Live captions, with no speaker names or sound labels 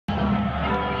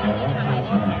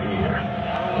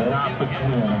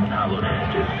warm hallowed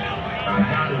hedges are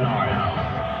not in our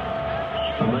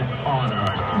house. So let's honor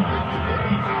our seniors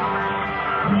today.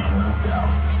 There's no doubt.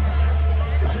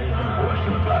 There ain't no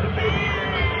question about it, baby.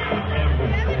 With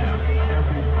every step,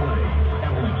 every play,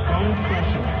 and with so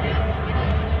precious here,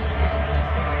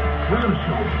 we're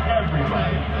showing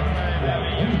everybody that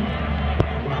we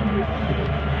run this team.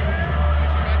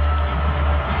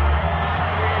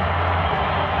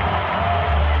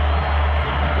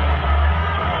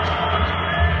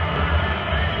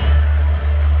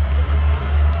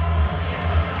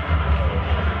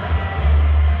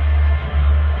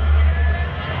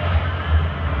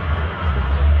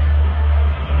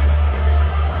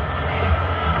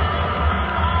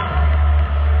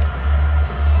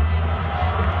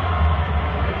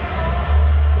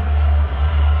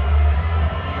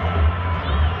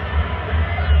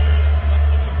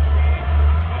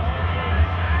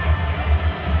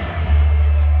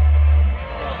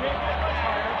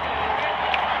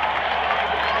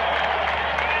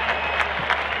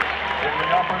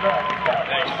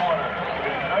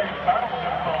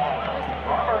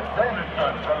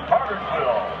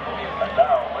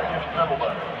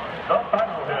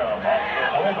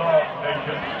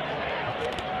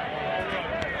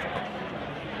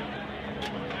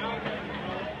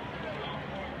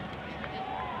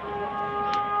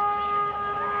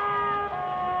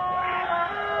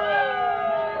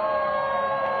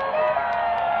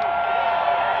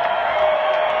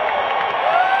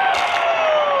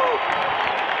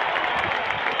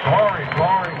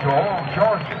 Glory to old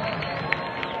Georgia.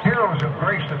 Heroes have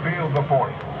graced the field before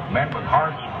you. Men with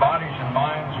hearts, bodies, and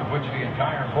minds of which the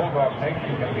entire Bulldog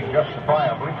nation can be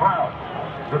justifiably proud.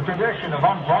 The tradition of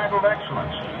unbridled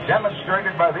excellence,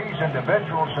 demonstrated by these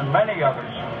individuals and many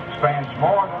others, spans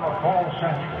more than a full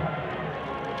century.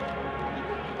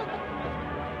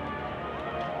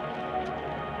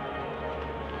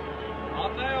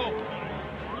 Up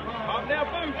now,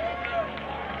 Booth.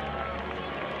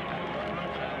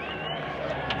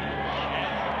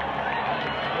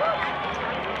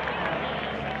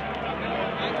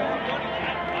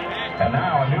 And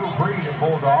now a new breed of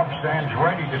Bulldogs stands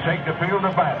ready to take the field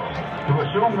of battle, to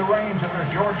assume the reins of their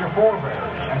Georgia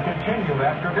forebears and continue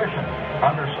that tradition,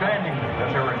 understanding that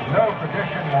there is no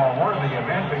tradition more worthy of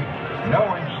envy,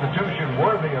 no institution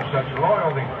worthy of such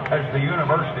loyalty as the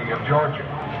University of Georgia.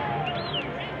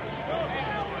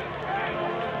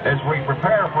 As we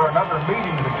prepare for another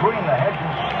meeting between the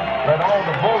hedges, let all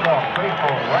the Bulldog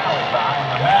faithful rally behind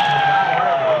the man who now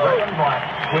wears the red and black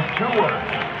with two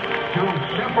words. Two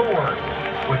simple words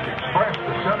which express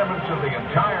the sentiments of the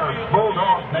entire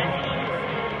Bulldog nation.